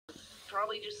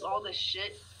probably just all the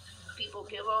shit people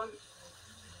give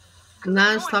them.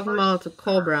 Now it's talking about the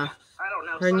Cobra. I don't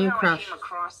know. Her new crush. I came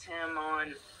across him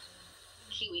on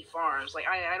Kiwi Farms. Like,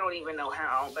 I don't even know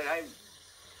how, but I,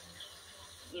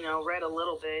 you know, read a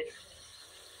little bit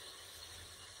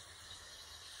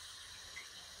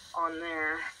on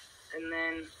there, and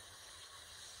then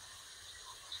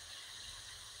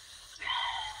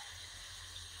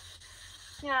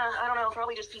yeah, I don't know,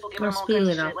 probably just people giving him all kinds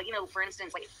of shit. Like, you know, for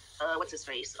instance, like, what's his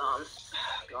face?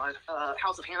 God,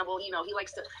 House of Hannibal, you know, he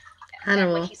likes to act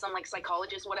like he's some, like,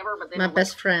 psychologist, whatever, but then my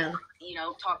best friend, you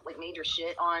know, talk, like, major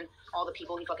shit on all the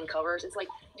people he fucking covers. It's like,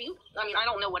 I mean, I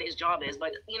don't know what his job is,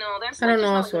 but, you know, that's, I don't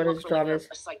know also what his job is.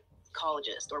 A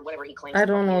psychologist or whatever he claims. I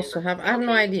don't also have. I have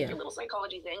no idea. Your little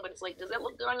psychology thing, but it's like, does that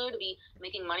look good on you to be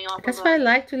making money off? That's why I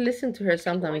like to listen to her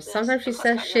sometimes. Sometimes she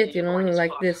says shit, you know,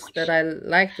 like this that I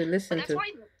like to listen to.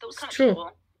 It's true.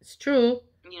 It's true.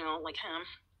 You know, like him.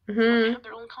 They have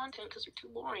their own content because they're too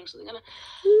boring, so they're gonna,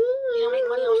 you know, make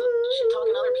money off of shit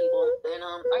talking to other people. And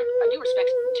I do respect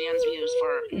Jan's views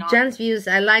for not. Jan's views.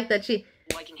 I like that she.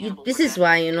 This is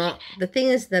why, you know, the thing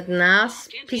is that Nas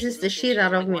pisses the shit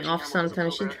out of me off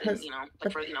sometimes. She does,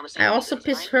 but I also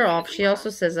piss her off. She also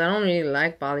says, I don't really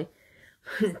like Bali.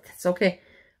 That's okay.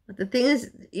 But the thing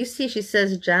is, you see, she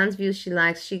says Jan's views she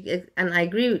likes. And I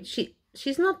agree with,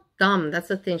 she's not dumb. That's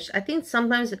the thing. I think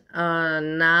sometimes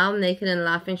now, Naked and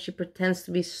Laughing, she pretends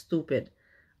to be stupid.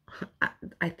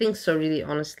 I think so, really,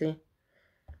 honestly.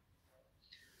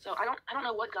 So I don't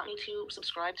know what got me to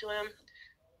subscribe to him.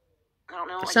 I don't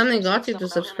know. Something got you to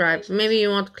subscribe. Maybe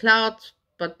you want clout,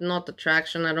 but not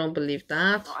attraction. I don't believe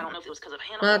that. Well, I don't know if it was because of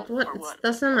Hannibal. But it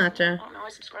doesn't matter. I don't know. I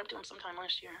subscribed to him sometime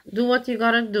last year. Do what you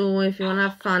gotta do if you wanna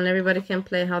have fun. Everybody can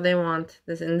play how they want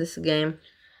in this game.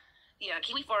 Yeah,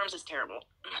 Kiwi Farms is terrible.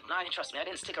 Trust me, I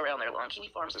didn't stick around there long.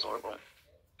 Kiwi Farms is horrible.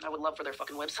 I would love for their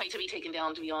fucking website to be taken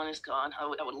down, to be honest. God, I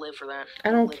would live for that.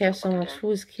 I don't care so much.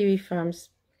 Who's Kiwi Farms?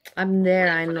 I'm there,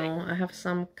 I know. I have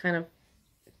some kind of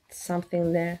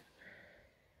something there.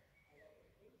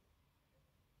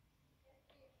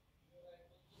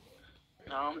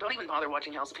 No, don't even bother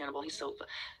watching House of Hannibal. He's so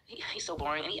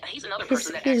boring. And he's another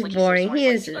person that he's boring.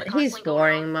 He's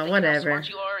boring, but whatever. How smart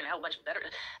you are and how much better,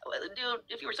 dude.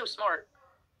 If you were so smart,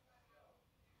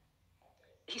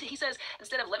 he says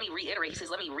instead of let me reiterate, he says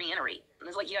let me reiterate. And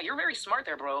it's like, yeah, you're very smart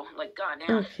there, bro. Like,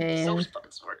 goddamn, okay. So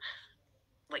fucking smart.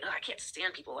 Like, I can't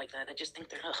stand people like that. I just think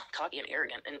they're cocky and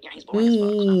arrogant. And yeah, he's boring as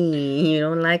fuck. So. You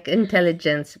don't like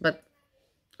intelligence, but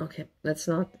okay, let's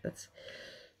not.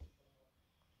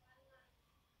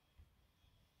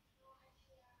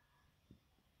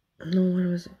 No, what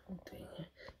was it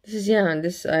doing?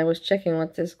 This I was checking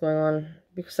what is going on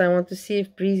because I want to see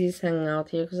if Breezy's hanging out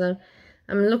here because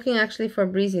I'm looking actually for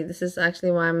Breezy. This is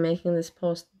actually why I'm making this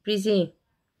post. Breezy,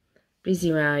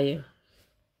 where are you?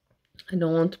 I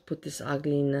don't want to put this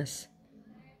ugliness.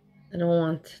 I don't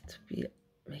want it to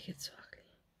make it so ugly.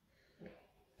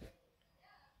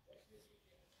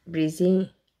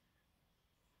 Breezy,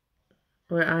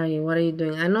 where are you? What are you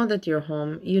doing? I know that you're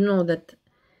home. You know that.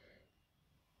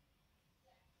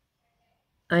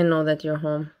 I know that you're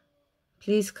home.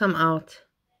 Please come out.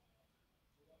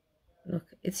 Look,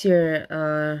 it's your,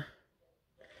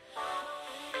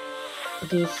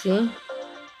 do you see?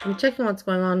 I'm checking what's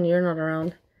going on. You're not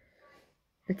around.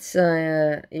 It's,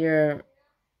 your,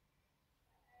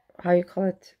 how you call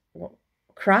it?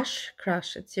 Crush?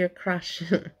 Crush. It's your crush.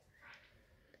 Do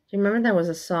you remember there was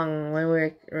a song when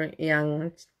we were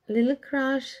young? Little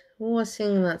Crush? Who was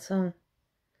singing that song?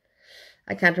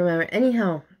 I can't remember.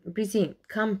 Anyhow, Breezy,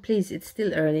 come please. It's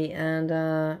still early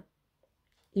and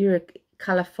you're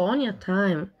California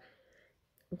time.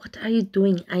 What are you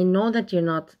doing? I know that you're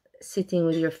not sitting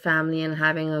with your family and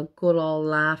having a good old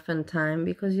laugh and time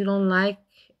because you don't like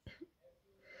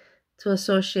to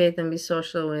associate and be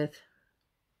social with.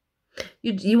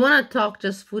 You want to talk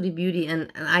just foodie beauty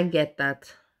and I get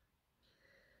that.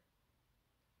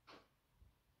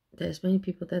 There's many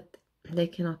people that they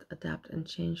cannot adapt and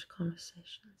change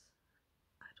conversations.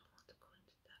 I don't want to go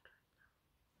into that right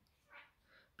now.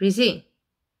 Breezy,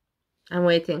 I'm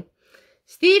waiting.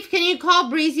 Steve, can you call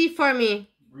Breezy for me?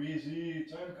 Breezy,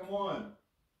 time to come on.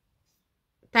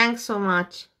 Thanks so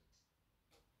much.